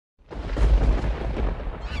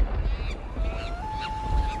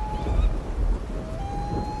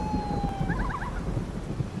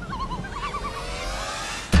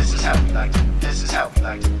Hello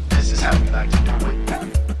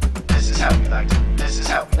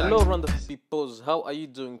wonderful peoples, how are you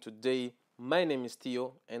doing today? My name is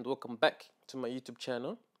Theo and welcome back to my YouTube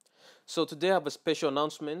channel. So today I have a special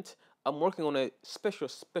announcement. I'm working on a special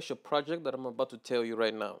project that I'm about to tell you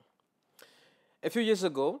right now. A few years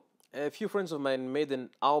ago, a few friends of mine made an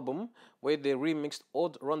album where they remixed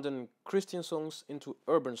old Rwandan Christian songs into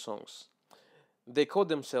urban songs. They called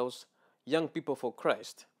themselves Young People for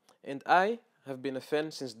Christ, and I have been a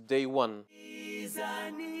fan since day one.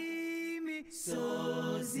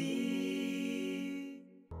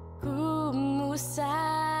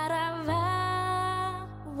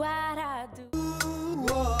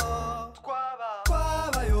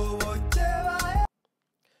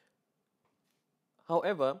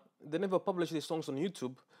 However, they never published these songs on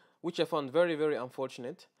YouTube, which I found very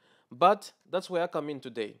unfortunate. But that's where I come in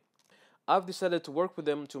today. I've decided to work with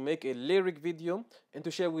them to make a lyric video and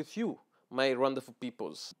to share with you, my wonderful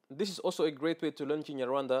peoples. This is also a great way to learn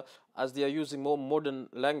Kinyarwanda, as they are using more modern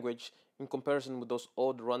language in comparison with those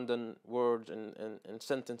old Rwandan words and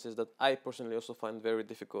sentences that I personally also find very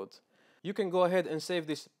difficult. You can go ahead and save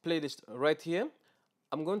this playlist right here.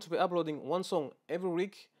 I'm going to be uploading one song every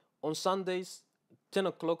week on Sundays, 10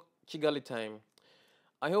 o'clock Kigali time.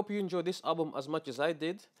 I hope you enjoy this album as much as I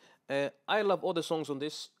did. I love all the songs on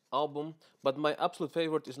this album, but my absolute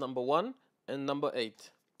favorite is number 1 and number 8.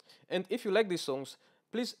 And if you like these songs,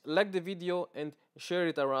 please like the video and share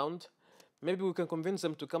it around. Maybe we can convince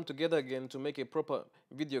them to come together again to make a proper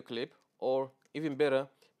video clip, or even better,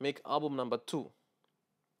 make album number 2.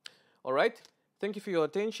 Alright, thank you for your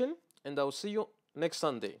attention, and I'll see you next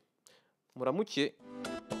Sunday. Muramuche.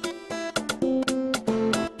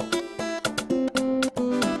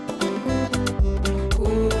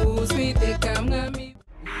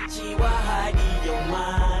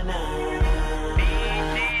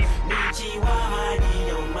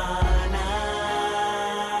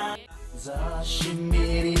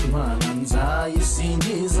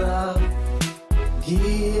 Nzayisingiza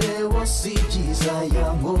ngire wasigiza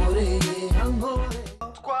yankoreye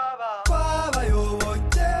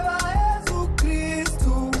twabayoboke ba Yesu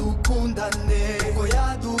Kristu dukundane ngo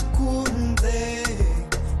yadukunze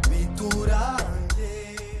biturange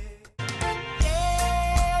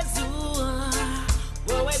Yesu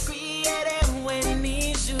wowe kwiyerewe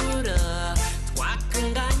nijura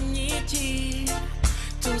twakunganye iki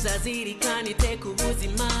tuzazirikana iteka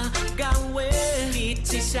ubuzima bwawe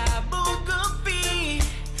bicisha bugufi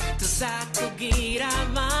tuzakubwira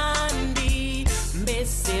abandi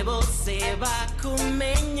mbese bose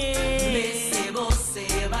bakumenye